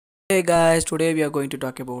Hey guys, today we are going to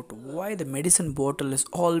talk about why the medicine bottle is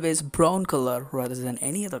always brown color rather than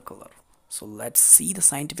any other color. So let's see the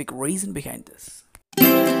scientific reason behind this.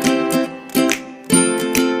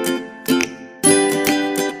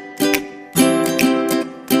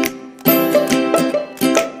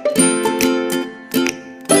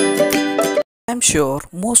 I'm sure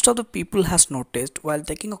most of the people has noticed while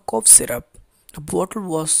taking a cough syrup, the bottle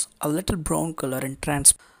was a little brown color and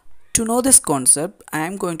transparent. To know this concept, I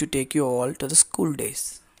am going to take you all to the school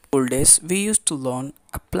days. School days, we used to learn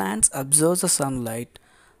a plants absorb the sunlight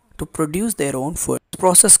to produce their own food. A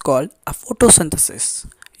process called a photosynthesis,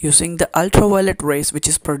 using the ultraviolet rays which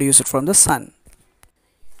is produced from the sun.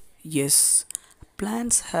 Yes,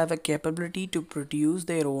 plants have a capability to produce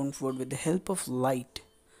their own food with the help of light,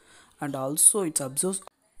 and also it absorbs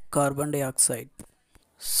carbon dioxide.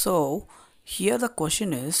 So, here the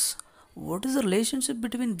question is, what is the relationship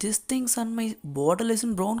between these things and my bottle is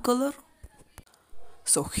in brown color?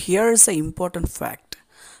 So here is the important fact.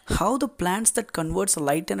 How the plants that converts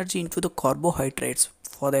light energy into the carbohydrates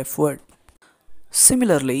for their food.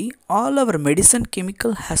 Similarly, all our medicine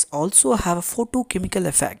chemical has also have a photochemical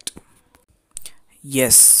effect.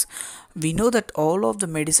 Yes, we know that all of the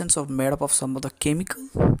medicines are made up of some of the chemical.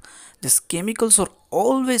 These chemicals are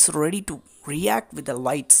always ready to react with the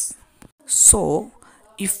lights. So,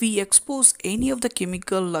 if we expose any of the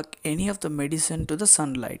chemical like any of the medicine to the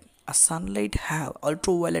sunlight, a sunlight have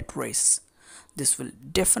ultraviolet rays. This will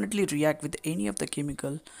definitely react with any of the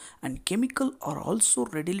chemical, and chemical are also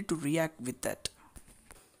ready to react with that.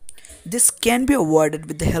 This can be avoided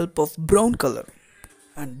with the help of brown color.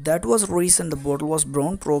 And that was reason the bottle was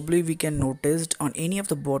brown. Probably we can notice on any of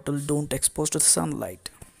the bottle don't expose to the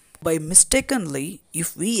sunlight. By mistakenly,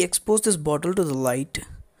 if we expose this bottle to the light,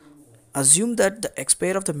 assume that the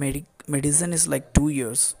expire of the medicine is like 2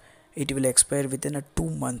 years. It will expire within a 2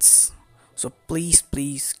 months. So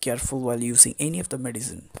please careful while using any of the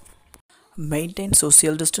medicine. Maintain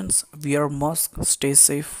social distance, wear mask, stay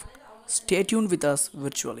safe. Stay tuned with us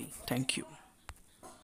virtually. Thank you.